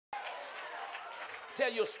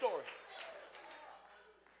Tell you a story.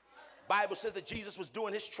 Bible says that Jesus was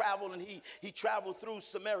doing his travel, and he traveled through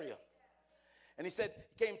Samaria. And he said,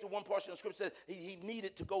 he came to one portion of scripture, said he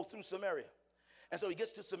needed to go through Samaria. And so he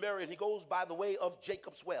gets to Samaria, and he goes by the way of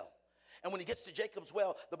Jacob's well. And when he gets to Jacob's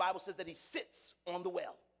well, the Bible says that he sits on the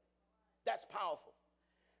well. That's powerful.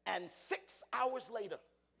 And 6 hours later,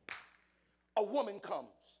 a woman comes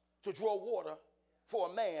to draw water for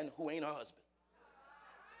a man who ain't her husband.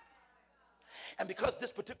 And because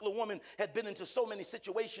this particular woman had been into so many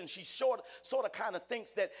situations, she sort of kind of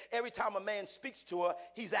thinks that every time a man speaks to her,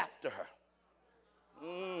 he's after her.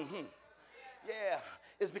 Yeah,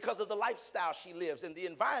 it's because of the lifestyle she lives and the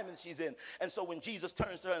environment she's in. And so when Jesus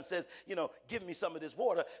turns to her and says, you know, give me some of this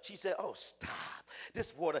water, she said, oh, stop.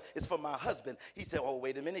 This water is for my husband. He said, oh,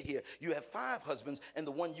 wait a minute here. You have 5 husbands, and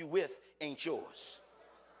the one you with ain't yours.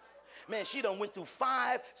 Man, she done went through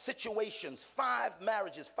 5 situations, 5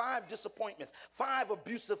 marriages, 5 disappointments, 5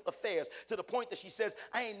 abusive affairs, to the point that she says,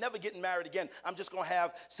 I ain't never getting married again. I'm just going to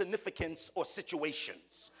have significance or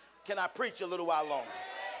situations. Can I preach a little while longer?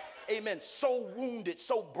 Amen. So wounded,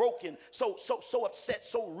 so broken, so upset,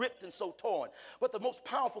 so ripped and so torn. But the most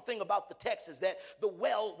powerful thing about the text is that the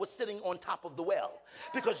well was sitting on top of the well,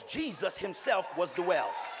 because Jesus himself was the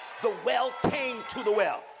well. The well came to the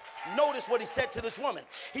well. Notice what he said to this woman.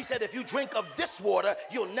 He said, if you drink of this water,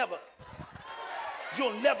 you'll never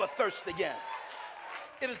thirst again.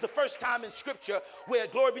 It is the first time in scripture where,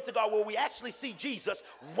 glory be to God, where we actually see Jesus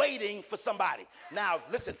waiting for somebody. Now,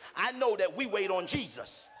 listen, I know that we wait on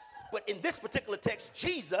Jesus. But in this particular text,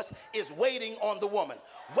 Jesus is waiting on the woman,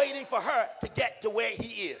 waiting for her to get to where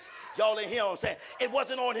he is. Y'all ain't hear what I'm saying? It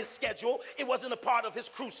wasn't on his schedule. It wasn't a part of his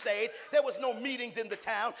crusade. There was no meetings in the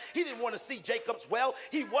town. He didn't want to see Jacob's well.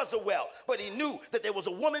 He was a well. But he knew that there was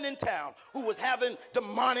a woman in town who was having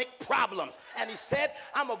demonic problems. And he said,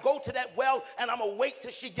 I'm going to go to that well, and I'm going to wait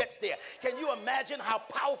till she gets there. Can you imagine how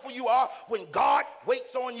powerful you are when God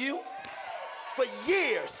waits on you? For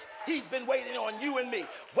years, he's been waiting on you and me,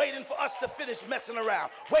 waiting for us to finish messing around,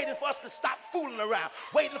 waiting for us to stop fooling around,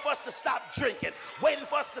 waiting for us to stop drinking, waiting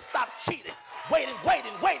for us to stop cheating, waiting,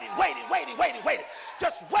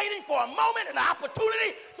 just waiting for a moment and an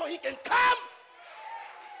opportunity so he can come.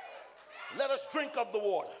 Let us drink of the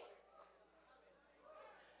water.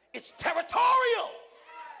 It's territorial.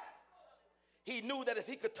 He knew that if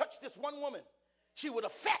he could touch this one woman, she would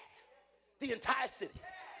affect the entire city,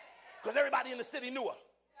 because everybody in the city knew her.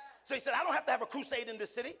 So he said, I don't have to have a crusade in this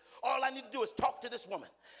city. All I need to do is talk to this woman.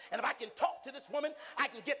 And if I can talk to this woman, I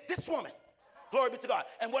can get this woman. Glory be to God.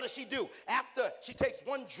 And what does she do? After she takes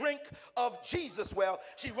one drink of Jesus' well,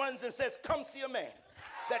 she runs and says, come see a man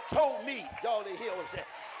that told me, y'all didn't hear what I'm saying,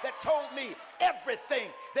 that told me everything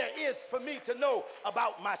there is for me to know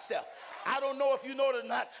about myself. I don't know if you know it or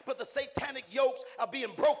not, but the satanic yokes are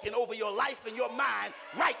being broken over your life and your mind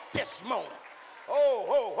right this moment. Oh,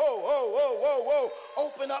 ho, ho, ho, ho, ho, ho.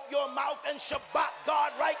 Open up your mouth and Shabbat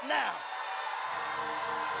God right now.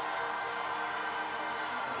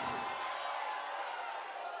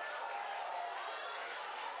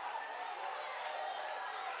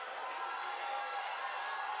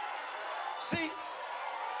 See,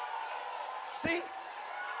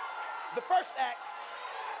 the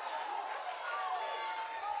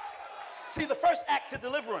first act to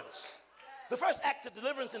deliverance. The first act to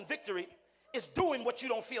deliverance and victory is doing what you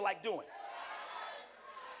don't feel like doing.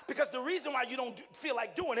 Because the reason why you don't feel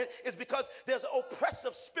like doing it is because there's an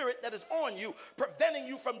oppressive spirit that is on you, preventing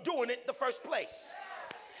you from doing it in the first place.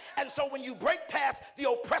 And so when you break past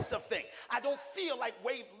the oppressive thing, I don't feel like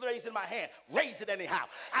raising my hand, raise it anyhow.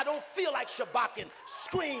 I don't feel like Shabbaking,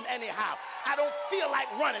 scream anyhow. I don't feel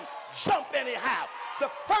like running, jump anyhow. The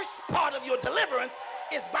first part of your deliverance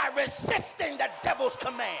is by resisting the devil's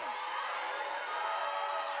command.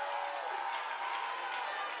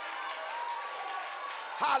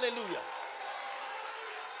 Hallelujah.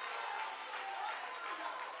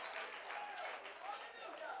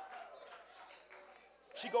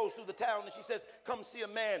 She goes through the town and she says, come see a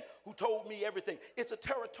man who told me everything. It's a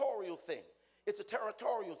territorial thing. It's a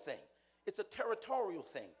territorial thing. It's a territorial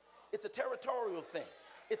thing. It's a territorial thing.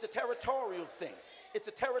 It's a territorial thing. It's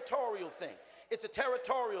a territorial thing. It's a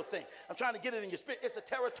territorial thing. I'm trying to get it in your spirit. It's a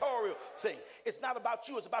territorial thing. It's not about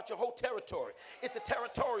you. It's about your whole territory. It's a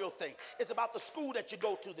territorial thing. It's about the school that you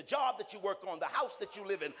go to, the job that you work on, the house that you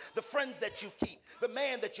live in, the friends that you keep, the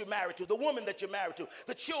man that you're married to, the woman that you're married to,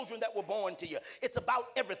 the children that were born to you. It's about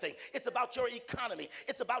everything. It's about your economy.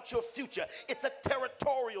 It's about your future. It's a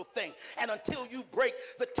territorial thing. And until you break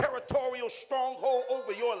the territorial stronghold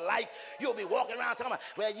over your life, you'll be walking around talking about,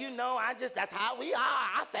 well, you know, that's how we are.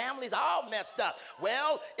 Our family's all messed up. stuff.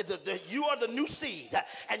 Well, you are the new seed,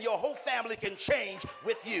 and your whole family can change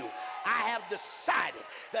with you. I have decided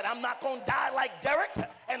that I'm not going to die like Derek,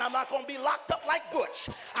 and I'm not going to be locked up like Butch.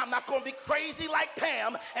 I'm not going to be crazy like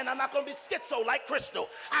Pam, and I'm not going to be schizo like Crystal.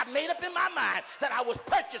 I've made up in my mind that I was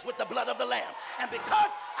purchased with the blood of the Lamb. And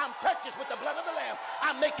because I'm purchased with the blood of the Lamb,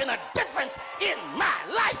 I'm making a difference in my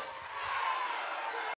life.